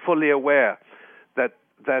become fully aware that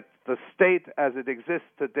the state as it exists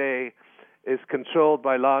today is controlled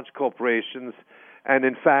by large corporations. And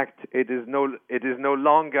in fact, it is no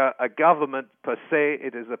longer a government per se.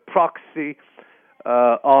 It is a proxy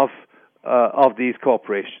of these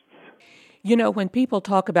corporations. You know, when people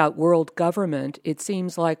talk about world government, it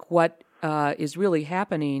seems like what is really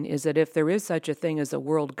happening is that if there is such a thing as a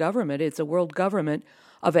world government, it's a world government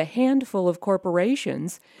of a handful of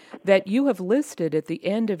corporations that you have listed at the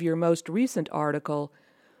end of your most recent article,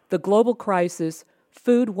 The Global Crisis,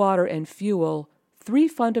 Food, Water, and Fuel, 3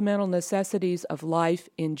 Fundamental Necessities of Life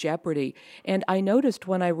in Jeopardy. And I noticed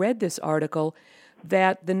when I read this article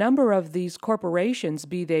that the number of these corporations,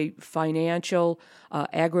 be they financial,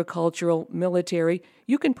 agricultural, military,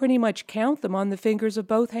 you can pretty much count them on the fingers of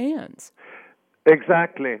both hands.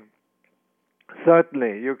 Exactly.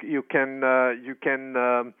 Certainly. You can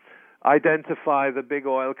identify the big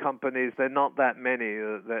oil companies. There are not that many.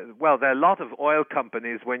 There are a lot of oil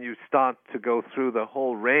companies when you start to go through the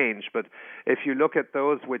whole range, but if you look at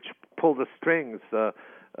those which pull the strings,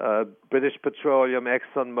 British Petroleum,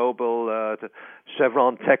 ExxonMobil,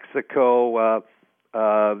 Chevron, Texaco,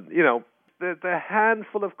 the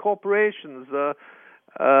handful of corporations.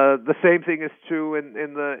 The same thing is true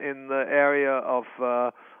in the area of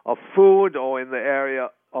of food or in the area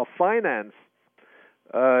of finance.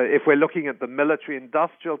 If we're looking at the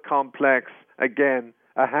military-industrial complex, again,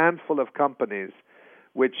 a handful of companies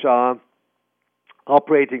which are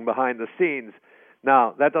operating behind the scenes.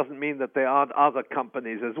 Now, that doesn't mean that there aren't other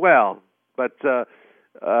companies as well, but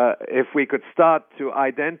if we could start to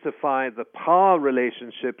identify the power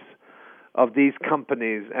relationships of these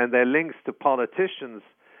companies and their links to politicians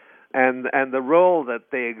and the role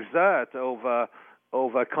that they exert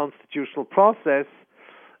over constitutional process,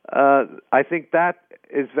 I think that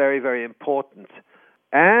is very, very important.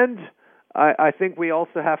 And I think we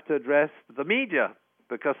also have to address the media,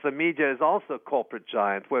 because the media is also a corporate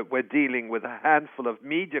giant. We're dealing with a handful of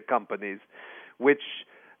media companies which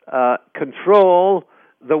control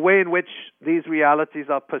the way in which these realities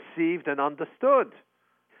are perceived and understood.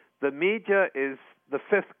 The media is the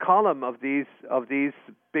fifth column of these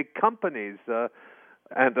big companies,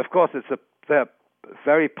 and of course they're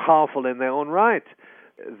very powerful in their own right.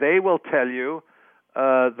 They will tell you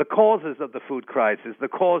the causes of the food crisis, the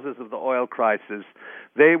causes of the oil crisis.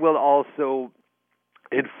 They will also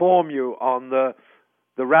inform you on the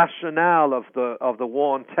rationale of the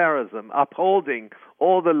war on terrorism, upholding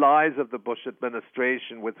all the lies of the Bush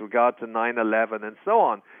administration with regard to 9/11 and so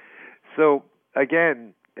on. So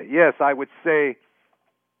again, yes, I would say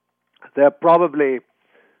there are probably,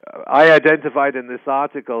 I identified in this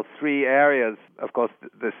article 3 areas. Of course,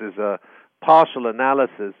 this is a partial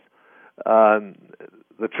analysis.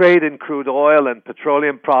 The trade in crude oil and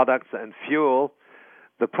petroleum products and fuel,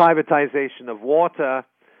 the privatization of water,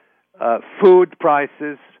 food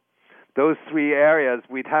prices, those 3 areas.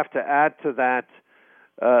 We'd have to add to that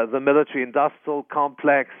the military-industrial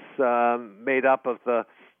complex made up of the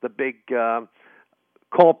big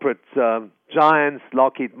corporate giants,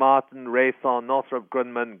 Lockheed Martin, Raytheon, Northrop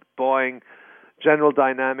Grumman, Boeing, General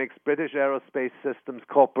Dynamics, British Aerospace Systems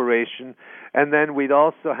Corporation, and then we'd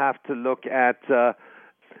also have to look at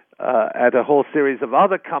a whole series of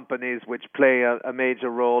other companies which play a major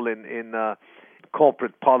role in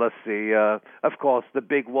corporate policy. Of course, the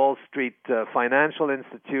big Wall Street financial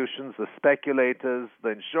institutions, the speculators, the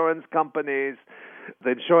insurance companies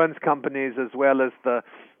as well as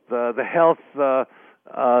the health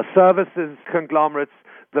services conglomerates,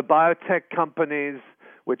 the biotech companies,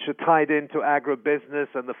 which are tied into agribusiness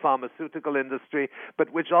and the pharmaceutical industry,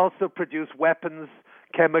 but which also produce weapons,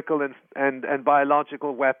 chemical and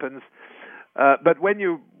biological weapons. But when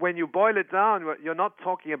you boil it down, you're not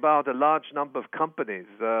talking about a large number of companies.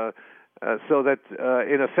 So that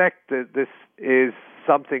in effect, this is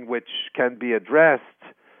something which can be addressed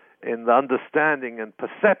in the understanding and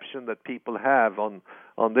perception that people have on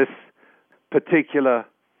this particular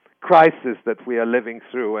crisis that we are living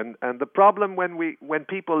through. And the problem when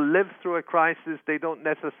people live through a crisis, they don't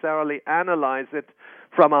necessarily analyze it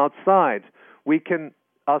from outside. We can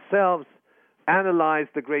ourselves analyze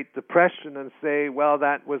the Great Depression and say, well,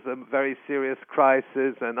 that was a very serious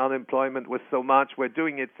crisis and unemployment was so much. We're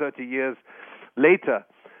doing it 30 years later.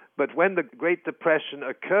 But when the Great Depression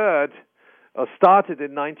occurred or started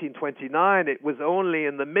in 1929, it was only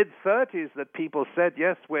in the mid-30s that people said,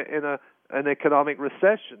 yes, we're in an economic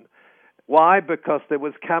recession. Why? Because there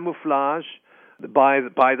was camouflage by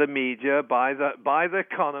the media, by the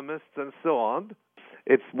economists, and so on.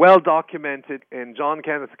 It's well documented in John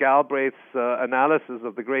Kenneth Galbraith's analysis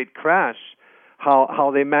of the Great Crash,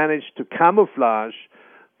 how they managed to camouflage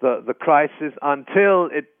the crisis until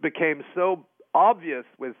it became so obvious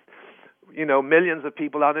with millions of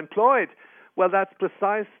people unemployed. Well, that's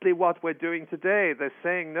precisely what we're doing today. They're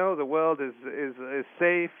saying, no, the world is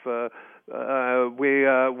safe.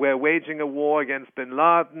 We're waging a war against bin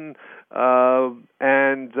Laden,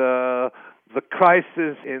 and the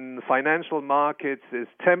crisis in the financial markets is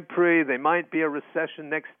temporary. There might be a recession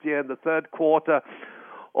next year in the third quarter.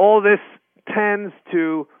 All this tends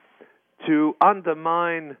to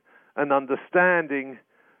undermine an understanding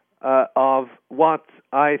of what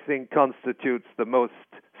I think constitutes the most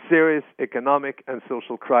serious economic and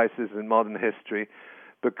social crisis in modern history,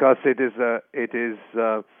 because it is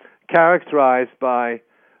characterized by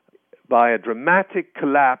a dramatic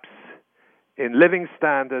collapse in living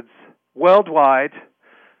standards worldwide,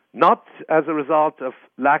 not as a result of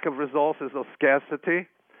lack of resources or scarcity,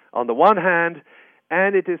 on the one hand,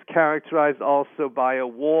 and it is characterized also by a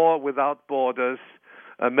war without borders,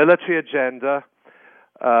 a military agenda,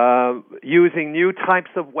 using new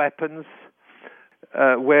types of weapons,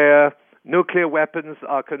 where nuclear weapons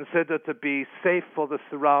are considered to be safe for the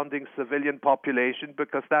surrounding civilian population,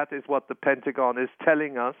 because that is what the Pentagon is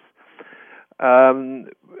telling us.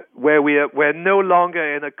 where we're no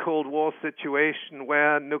longer in a Cold War situation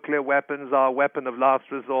where nuclear weapons are a weapon of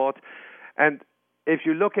last resort. And if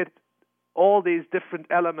you look at all these different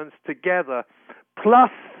elements together,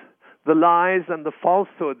 plus the lies and the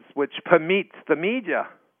falsehoods which permeate the media,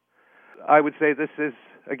 I would say this is,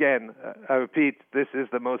 again, I repeat, this is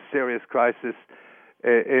the most serious crisis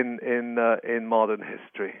in modern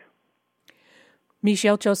history.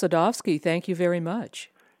 Michel Chossudovsky, thank you very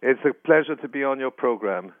much. It's a pleasure to be on your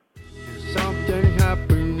program. Something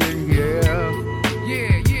happening here.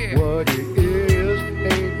 Yeah. What it is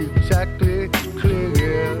ain't exactly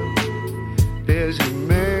clear. There's a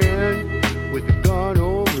man with a gun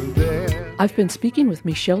over there. I've been speaking with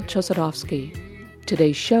Michel Chossudovsky.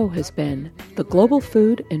 Today's show has been The Global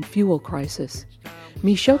Food and Fuel Crisis.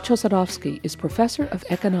 Michel Chossudovsky is professor of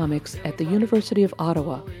economics at the University of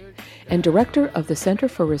Ottawa and director of the Center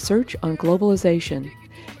for Research on Globalization,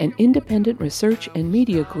 an independent research and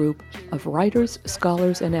media group of writers,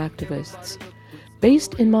 scholars, and activists.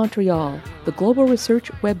 Based in Montreal, the Global Research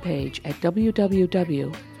webpage at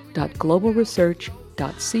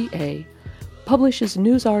www.globalresearch.ca publishes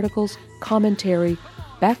news articles, commentary,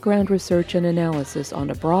 background research, and analysis on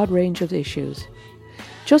a broad range of issues.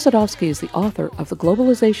 Chossudovsky is the author of The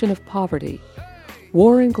Globalization of Poverty,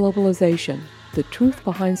 War and Globalization, The Truth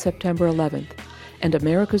Behind September 11th, and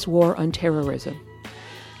America's War on Terrorism.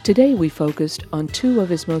 Today we focused on two of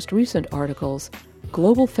his most recent articles,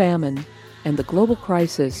 Global Famine and the Global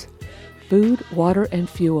Crisis, Food, Water, and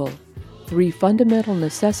Fuel, Three Fundamental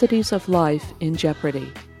Necessities of Life in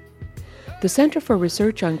Jeopardy. The Center for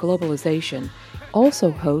Research on Globalization also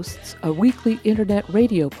hosts a weekly internet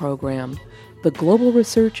radio program, the Global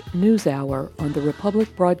Research News Hour on the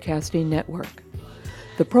Republic Broadcasting Network.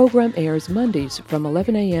 The program airs Mondays from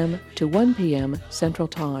 11 a.m. to 1 p.m. Central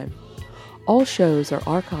Time. All shows are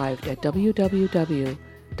archived at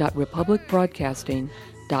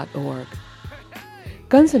www.republicbroadcasting.org.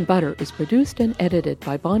 Guns and Butter is produced and edited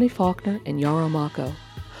by Bonnie Faulkner and Yarrow Mako.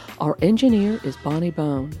 Our engineer is Bonnie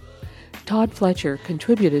Bone. Todd Fletcher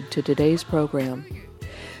contributed to today's program.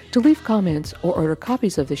 To leave comments or order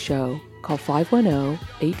copies of the show, call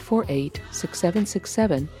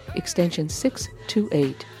 510-848-6767, extension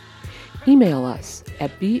 628. Email us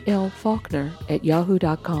at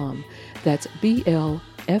blfaulkner@yahoo.com. That's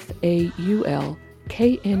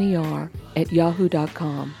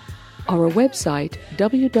blfaulkner@yahoo.com. Our website,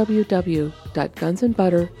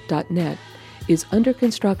 www.gunsandbutter.net, is under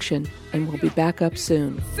construction and will be back up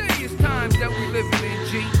soon. Serious times that we live in,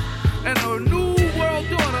 G, and a new world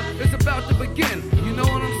order is about to begin. You know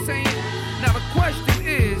what I'm saying? Now the question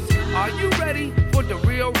is, are you ready for the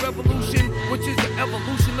real revolution, which is the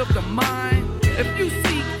evolution of the mind? If you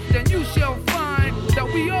seek, then you shall find that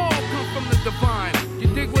we all come from the divine. You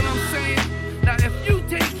dig what I'm saying? Now if you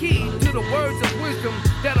take heed to the words of wisdom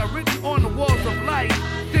that are written on the walls of life,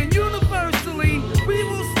 then universally we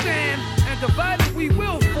will stand, and divided we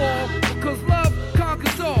will fall, because love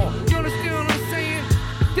conquers all. You understand what I'm saying?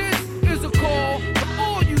 This is a call for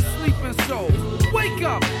all you sleeping souls. Wake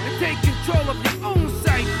up and take control of your own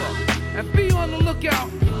cipher, and be on the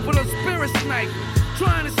lookout for the spirit snipers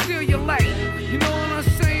trying to steal your light. You know what I'm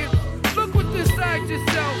saying? Look what this side